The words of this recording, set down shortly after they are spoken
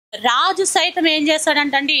రాజు సైతం ఏం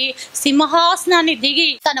చేశాడంటండి, సింహాసనాన్ని దిగి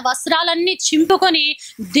తన వస్త్రాలన్నీ చింపుకొని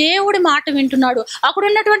దేవుడి మాట వింటున్నాడు. అక్కడ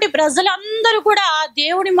ఉన్నటువంటి ప్రజలందరూ కూడా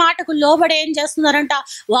దేవుడి మాటకు లోబడి ఏం చేస్తున్నారంట,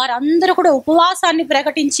 వారందరూ కూడా ఉపవాసాన్ని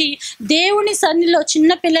ప్రకటించి దేవుని సన్నిధిలో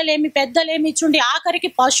చిన్న పిల్లలేమి పెద్దలేమి చూడండి,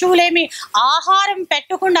 ఆఖరికి పశువులేమి ఆహారం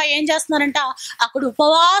పెట్టకుండా ఏం చేస్తున్నారంట, అక్కడ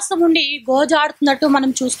ఉపవాసం ఉండి గోజాడుతున్నట్టు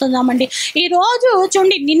మనం చూస్తున్నామండి. ఈ రోజు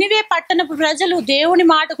చూడండి, నినివే పట్టణపు ప్రజలు దేవుని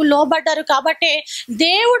మాటకు లోబడ్డారు కాబట్టి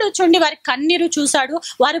దేవుడు చూడండి వారి కన్నీరు చూశాడు,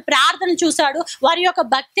 వారి ప్రార్థన చూశాడు, వారి యొక్క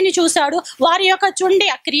భక్తిని చూశాడు, వారి యొక్క చూడండి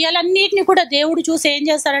ఆ క్రియలన్నిటిని కూడా దేవుడు చూసి ఏం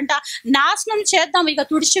చేశారంట, నాశనం చేద్దాం, ఇక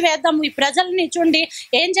తుడిచివేద్దాం, ఈ ప్రజల్ని చూడండి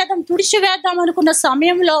ఏం చేద్దాం, తుడిచివేద్దాం అనుకున్న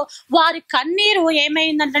సమయంలో వారి కన్నీరు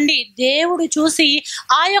ఏమైందంటండి, దేవుడు చూసి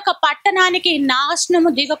ఆ యొక్క పట్టణానికి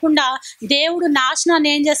నాశనము దిగకుండా దేవుడు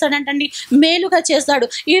నాశనాన్ని ఏం చేశాడంటండి, మేలుగా చేశాడు.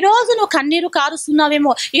 ఈ రోజు నువ్వు కన్నీరు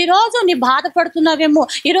కారుస్తున్నావేమో, ఈ రోజు నీ బాధపడుతున్నావేమో,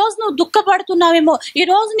 ఈ రోజు నువ్వు దుఃఖపడుతున్నావేమో, ఈ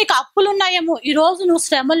రోజు నీకు అప్పులున్నాయేమో, ఈ రోజు నువ్వు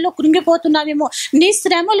శ్రమల్లో కృంగిపోతున్నావేమో, నీ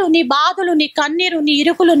శ్రమలు, నీ బాధలు, నీ కన్నీరు, నీ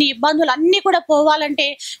ఇరుకులు, నీ ఇబ్బందులు అన్నీ కూడా పోవాలంటే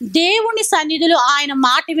దేవుని సన్నిధిలో ఆయన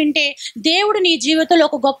మాట వింటే దేవుడు నీ జీవితంలో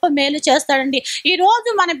ఒక గొప్ప మేలు చేస్తాడండి. ఈ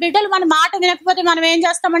రోజు మన బిడ్డలు మన మాట వినకపోతే మనం ఏం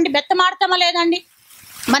చేస్తామండి, బెత్తమాడతామా లేదండి?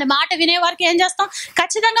 మన మాట వినేవారికి ఏం చేస్తాం,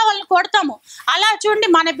 ఖచ్చితంగా వాళ్ళని కొడతాము. అలా చూడండి,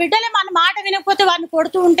 మన బిడ్డలే మన మాట వినకపోతే వారిని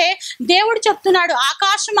కొడుతూ ఉంటే దేవుడు చెప్తున్నాడు,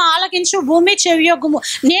 ఆకాశం ఆలకించు, భూమి చెవియొగ్గుము,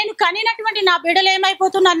 నేను కనినటువంటి నా బిడ్డలు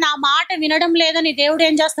ఏమైపోతున్నారు, నా మాట వినడం లేదని దేవుడు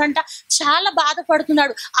ఏం చేస్తాడంట, చాలా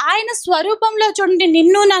బాధపడుతున్నాడు. ఆయన స్వరూపంలో చూడండి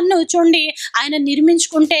నిన్ను నన్ను చూడండి ఆయన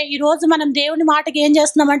నిర్మించుకుంటే ఈ రోజు మనం దేవుని మాటకి ఏం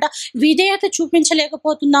చేస్తున్నామంట, విధేయత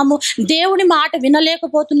చూపించలేకపోతున్నాము, దేవుని మాట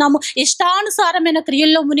వినలేకపోతున్నాము, ఇష్టానుసారమైన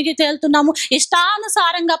క్రియల్లో మునిగి తేలుతున్నాము, ఇష్టానుసారంగా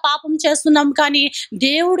పాపం చేస్తున్నాం, కానీ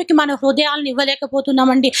దేవుడికి మన హృదయాలను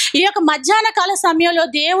ఇవ్వలేకపోతున్నామండి. ఈ యొక్క మధ్యాహ్న కాల సమయంలో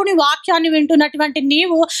దేవుని వాక్యాన్ని వింటున్నటువంటి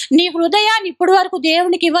నీవు నీ హృదయాన్ని ఇప్పటి వరకు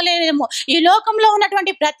దేవునికి ఇవ్వలేదేమో, ఈ లోకంలో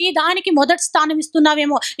ఉన్నటువంటి ప్రతి దానికి మొదటి స్థానం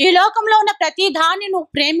ఇస్తున్నావేమో, ఈ లోకంలో ఉన్న ప్రతి దాన్ని నువ్వు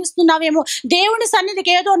ప్రేమిస్తున్నావేమో, దేవుని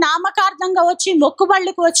సన్నిధికి ఏదో నామకార్థంగా వచ్చి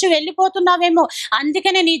మొక్కుబళ్ళకు వచ్చి వెళ్ళిపోతున్నావేమో,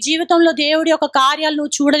 అందుకనే నీ జీవితంలో దేవుడి యొక్క కార్యాలు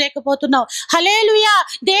నువ్వు చూడలేకపోతున్నావు. హల్లెలూయా.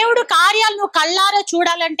 దేవుడు కార్యాలు నువ్వు కళ్ళారా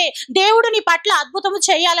చూడాలంటే, దేవుడు నీ పట్ల అద్భుతము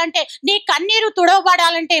చేయాలంటే, నీ కన్నీరు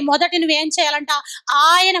తుడవబడాలంటే మొదటి నువ్వేం చేయాలంట,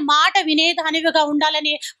 ఆయన మాట వినేదానివిగా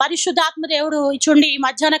ఉండాలని పరిశుద్ధాత్మ దేవుడు చూడండి ఈ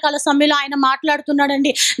మధ్యాహ్న కాల సమయంలో ఆయన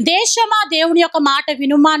మాట్లాడుతున్నాడండి. దేశమా దేవుని యొక్క మాట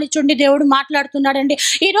వినుమా అని చూడండి దేవుడు మాట్లాడుతున్నాడండి.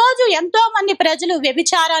 ఈ రోజు ఎంతో మంది ప్రజలు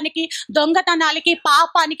వ్యభిచారానికి, దొంగతనాలకి,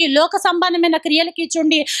 పాపానికి, లోక సంబంధమైన క్రియలకి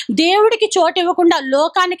చూడండి దేవుడికి చోటు ఇవ్వకుండా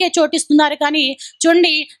లోకానికే చోటిస్తున్నారు, కానీ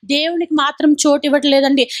చూడండి దేవునికి మాత్రం చోటు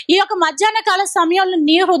ఇవ్వట్లేదండి. ఈ యొక్క మధ్యాహ్న కాల సమయంలో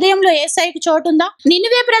నీ హృదయంలో యేసయ్యకు చోటు ఉందా?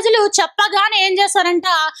 నినివే ప్రజలు చెప్పగానే ఏం చేశారంట,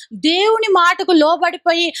 దేవుని మాటకు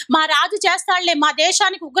లోబడిపోయి మా రాజు చేస్తాడులే, మా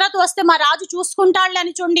దేశానికి ఉగ్రత వస్తే మా రాజు చూసుకుంటాడులే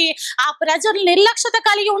అని చూడండి ఆ ప్రజలు నిర్లక్ష్యత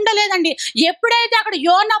కలిగి ఉండలేదండి. ఎప్పుడైతే అక్కడ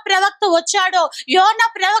యోనా ప్రవక్త వచ్చాడో, యోనా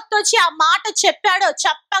ప్రవక్త వచ్చి ఆ మాట చెప్పాడో,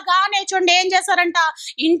 చెప్పగానే చూడండి ఏం చేశారంట,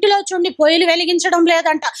 ఇంటిలో చూడండి పొయ్యిలు వెలిగించడం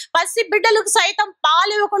లేదంట, పసి బిడ్డలకు సైతం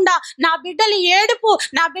పాలు ఇవ్వకుండా నా బిడ్డల ఏడుపు,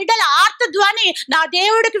 నా బిడ్డల ఆర్తధ్వని నా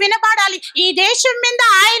దేవుడికి వినబడాలి, ఈ దేశం మీద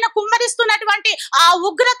ఆయన కుమ్మరిస్తున్నటువంటి ఆ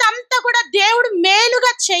ఉగ్రత అంతా కూడా దేవుడు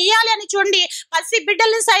మేలుగా చెయ్యాలి అని చూడండి పసి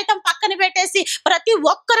బిడ్డల్ని సైతం పక్కన పెట్టేసి ప్రతి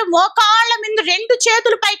ఒక్కరు మోకాళ్ళ మీద రెండు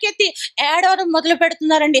చేతులు పైకెత్తి ఏడవడం మొదలు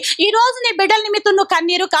పెడుతున్నారండి. ఈ రోజు నీ బిడ్డల నిమిత్తం నువ్వు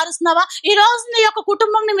కన్నీరు కారుస్తున్నావా? ఈ రోజు నీ యొక్క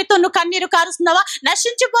కుటుంబం నిమిత్తం నువ్వు కన్నీరు కారుస్తున్నావా?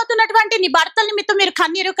 నశించిపోతున్నటువంటి నీ భర్తల నిమిత్తం మీరు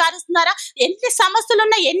కన్నీరు కారుస్తున్నారా? ఎన్ని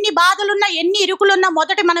సమస్యలున్నా, ఎన్ని బాధలున్నా, ఎన్ని ఇరుకులున్నా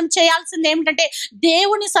మొదట మనం చేయాల్సింది ఏమిటంటే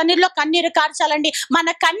దేవుని సన్నిధిలో కన్నీరు కార్చాలండి. మన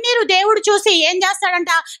కన్నీరు దేవుడు చూసి ఏం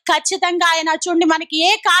చేస్తాడంట, ఖచ్చితంగా ఆయన చూడండి మనకి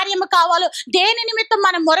ఏ కార్యము కావాలో, దేని నిమిత్తం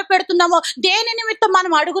మనం మొరపెడుతున్నామో, దేని నిమిత్తం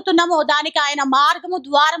మనం అడుగుతున్నామో దానికి ఆయన మార్గము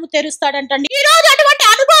ద్వారము తెరుస్తాడంటండి. ఈ రోజు అటువంటి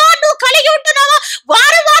అనుభవం నువ్వు కలిగి ఉంటున్నావా?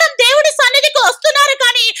 వారం వారం దేవుడి సన్నిధికి వస్తున్నారు,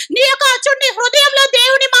 కానీ నీ యొక్క చూడండి హృదయంలో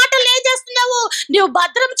దేవుని మాటలు ఏం చేస్తున్నావు, నువ్వు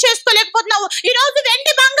భద్రం చేసుకోలేకపోతున్నావు. ఈ రోజు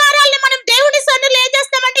వెండి బంగారాలని మనం దేవుడి సన్నిధిలో ఏం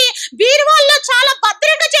చేస్తామంటే బీరువాల్లో చాలా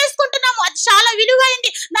భద్రంగా చేసుకుంటున్నాము, అది చాలా విలువైంది,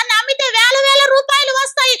 దాన్ని అమ్మితే వేల వేల రూపాయలు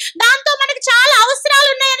వస్తాయి, దాంతో మనకి చాలా అవసరాలు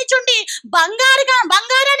ఉన్నాయని చూడండి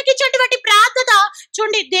బంగారానికి ఇచ్చేటువంటి ప్రార్థన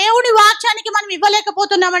చూడండి దేవుని వాక్యానికి మనం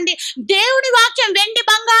ఇవ్వలేకపోతున్నామండి. దేవుని వాక్యం వెండి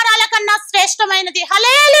బంగారాల కన్నా శ్రేష్టమైనది.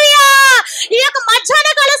 హల్లెలూయా. ఈ యొక్క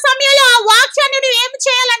మధ్యాహ్న కాల సమయంలో ఆ వాక్యాన్ని నువ్వు ఏం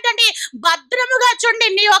చేయాలంటే భద్రముగా చూడండి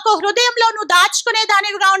నీ యొక్క హృదయంలో నువ్వు దాచుకునే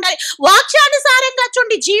దానివిగా ఉండాలి, వాక్యానుసారంగా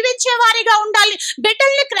చూడండి జీవించే వారిగా ఉండాలి,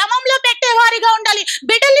 బిడ్డల్ని క్రమంలో పెట్టేవారిగా ఉండాలి,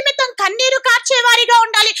 బిడ్డల నిమిత్తం కన్నీరు కార్చేవారిగా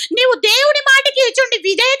ఉండాలి, నీవు దేవుని మాటకి చూడండి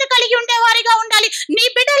విధేయత కలిగి ఉండేవారిగా ఉండాలి, నీ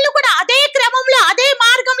బిడ్డలను కూడా అదే క్రమంలో అదే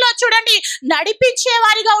మార్గంలో చూడండి నడిపించే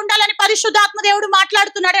వారిగా ఉండాలని పరిశుద్ధాత్మ దేవుడు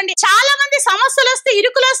మాట్లాడుతున్నాడండి. చాలా మంది సమస్యలు వస్తే,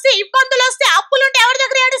 ఇరుకులు వస్తే, ఇబ్బందులు వస్తే, అప్పులుంటే ఎవరి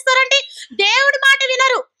దగ్గర ఏడుస్తారండి? దేవుడి మాట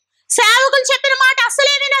వినరు, సేవకులు చెప్పిన మాట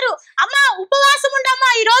అస్సలే వినరు.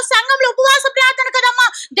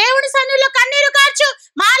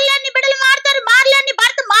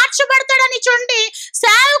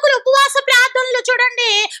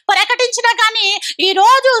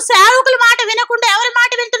 సేవకుల మాట వినకుండా ఎవరి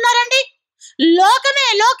మాట వింటున్నారండి? లోకం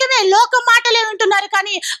మాటలే వింటున్నారు.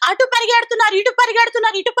 కానీ అటు పరిగెడుతున్నారు, ఇటు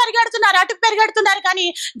పరిగెడుతున్నారు, కానీ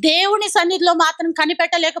దేవుని సన్నిధిలో మాత్రం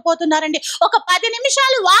కనిపెట్టలేకపోతున్నారండి. ఒక 10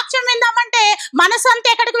 నిమిషాలు వాక్యం విందామంటే మనసంతా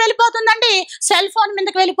ఎక్కడికి వెళ్ళిపోతుందండి? సెల్ ఫోన్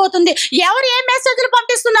మీదకి వెళ్ళిపోతుంది. ఎవరు ఏం మెసేజ్లు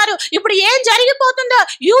పంపిస్తున్నారు, ఇప్పుడు ఏం జరిగిపోతుందో,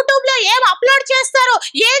 యూట్యూబ్ లో ఏం అప్లోడ్ చేస్తారో,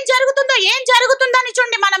 ఏం జరుగుతుందో అని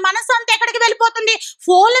చూడండి, మన మనసంతా ఎక్కడికి వెళ్ళిపోతుంది?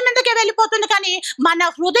 ఫోన్ల మీదకే వెళ్ళిపోతుంది. కానీ మన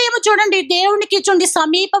హృదయం చూడండి దేవునికి చూడండి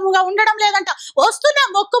సమీపముగా ఉండడం లేదంట. వస్తున్నాం,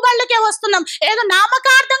 మొక్కుబళ్ళకే వస్తున్నాం, ఏదో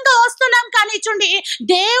నామకార్థంగా వస్తున్నాం, కానీ చూడండి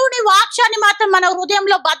దేవుని వాక్యాన్ని మాత్రం మన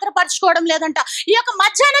హృదయంలో భద్రపరచుకోవడం లేదంట. ఈ యొక్క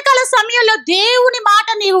మధ్యాహ్న కాల సమయంలో దేవుని మాట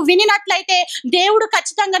నీవు వినినట్లయితే దేవుడు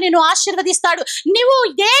ఖచ్చితంగా నిన్ను ఆశీర్వదిస్తాడు. నువ్వు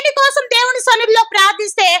దేనికోసం దేవుని సన్నిధిలో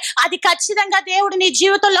ప్రార్థిస్తే అది ఖచ్చితంగా దేవుడు నీ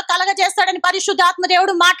జీవితంలో కలగజేస్తాడని పరిశుద్ధాత్మ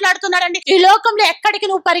దేవుడు మాట్లాడుతున్నాడండి. ఈ లోకంలో ఎక్కడికి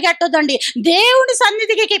నువ్వు పరిగెట్టొద్దండి. దేవుని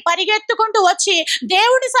సన్నిధికి పరిగెత్తుకుంటూ వచ్చి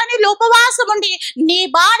దేవుని సన్నిధిలో ఉపవాసం ఉండి నీ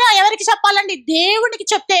బాధ ఎవరికి చెప్పాలండి? దేవునికి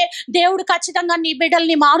చెప్తే దేవుడు ఖచ్చితంగా నీ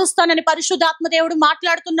బిడ్డల్ని మారుస్తానని పరిశుద్ధాత్మ దేవుడు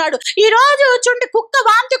మాట్లాడుతున్నాడు. ఈ రోజు చూడండి కుక్క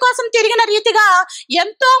వాంతి కోసం తిరిగిన రీతిగా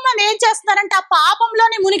ఎంతో మంది ఏం చేస్తున్నారంట?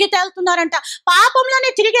 పాపంలోనే మునిగి తేలుతున్నారంట, పాపంలోనే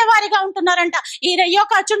తిరిగే వారిగా ఉంటున్నారంట. ఈ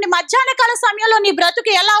యొక్క చూడండి మధ్యాహ్న కాల సమయంలో నీ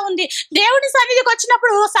బ్రతుకు ఎలా ఉంది? దేవుని సన్నిధికి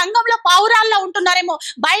వచ్చినప్పుడు సంఘంలో పౌరాల్లో ఉంటున్నారేమో,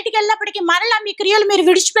 బయటికి వెళ్ళినప్పటికీ మరలా మీ క్రియలు మీరు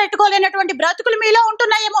విడిచిపెట్టుకోలేనటువంటి బ్రతుకులు మీలో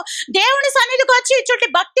ఉంటున్నాయేమో. దేవుని సన్నిధికి వచ్చి చూడండి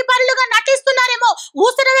భక్తి పరులుగా నటిస్తున్నారేమో,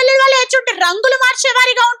 ఊసర వెళ్ళి వాళ్ళే చూడండి రంగులు మార్చే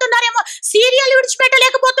వారిగా ఉంటున్నారేమో, సీరియల్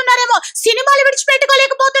విడిచిపెట్టలేకపోతున్నారేమో, సినిమాలు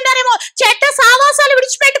విడిచిపెట్టుకోలేకపోతున్నారేమో, చెడ్డ సావాసాలు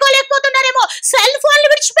విడిచిపెట్టుకోలేకపోతున్నారేమో, సెల్ ఫోన్లు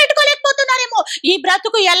విడిచిపెట్టుకోలేకపోతున్నారేమో. ఈ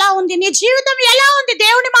బ్రతుకు ఎలా ఉంది? నీ జీవితం ఎలా ఉంది?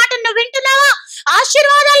 దేవుని మాట నువ్వు వింటున్నావా?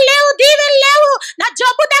 ఆశీర్వాదాలు లేవు, దీవెనలు లేవు, నా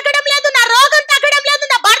జబ్బు తగ్గడం లేదు, నా రోగం తగ్గడం లేదు,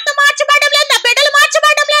 నా భర్త మార్చబడడం లేదు, నా బిడ్డలు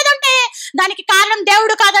మార్చబడడం లేదంటే దానికి కారణం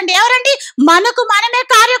దేవుడు కాదండి. ఎవరండి? మనమే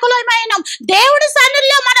కార్యకులమైనాం. దేవుడి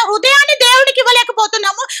సన్నిధిలో మన హృదయాన్ని దేవుడికి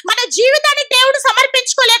ఇవ్వలేకపోతున్నాము, మన జీవితాన్ని దేవుడు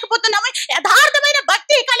సమర్పించుకోలేకపోతున్నాము, యథార్థమైన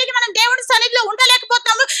భక్తి కలిగి మనం దేవుడి సన్నిధిలో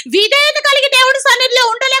ఉండలేకపోతున్నాము, విధేయత కలిగి దేవుడి సన్నిధిలో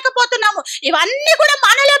ఉండలేకపోతున్నాము. ఇవన్నీ కూడా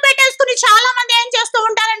మనలో పెట్టేసుకుని చాలా మంది ఏం చేస్తూ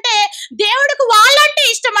ఉంటారంటే దేవుడికి వాళ్ళంటే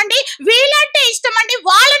ఇష్టమండి, వీళ్ళంటే ఇష్టమండి,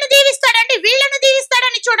 వాళ్ళని దీవిస్తాడండి, వీళ్ళని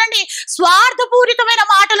దీవిస్తాడని చూడండి స్వార్థపూరితమైన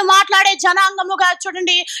మాటలు మాట్లాడే జనాంగముగా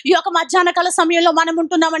చూడండి ఈ యొక్క మధ్యాహ్న కాల సమయంలో మనం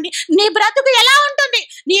ఉంటున్నామండి. నీ బ్రతుకు ఎలా ఉంటుంది?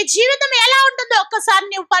 నీ జీవితం ఎలా ఉంటుందో ఒక్కసారి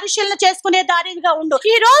నీవు పరిశీలన చేసుకునే దారిగా ఉండు.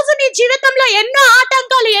 ఈ రోజు నీ జీవితంలో ఎన్నో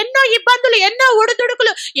ఆటంకాలు, ఎన్నో ఇబ్బందులు, ఎన్నో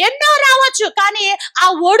ఒడిదుడుకులు ఎన్నో రావచ్చు. కానీ ఆ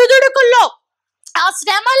ఒడిదుడుకుల్లో, ఆ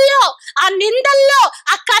శ్రమల్లో, ఆ నిందల్లో,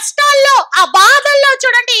 ఆ కష్టాల్లో, ఆ బాధల్లో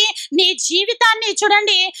చూడండి నీ జీవితాన్ని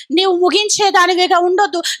చూడండి నువ్వు ముగించేదానివిగా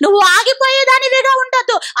ఉండొద్దు, నువ్వు ఆగిపోయేదానివిగా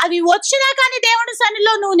ఉండొద్దు. అవి వచ్చినా కానీ దేవుని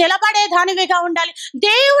సన్నిధిలో నువ్వు నిలబడేదానివిగా ఉండాలి,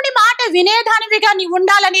 దేవుని మాట వినేదానివిగా నీవు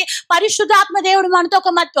ఉండాలని పరిశుద్ధాత్మ దేవుడు మనతో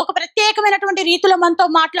ఒక ప్రత్యేకమైనటువంటి రీతిలో మనతో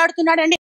మాట్లాడుతున్నాడండి.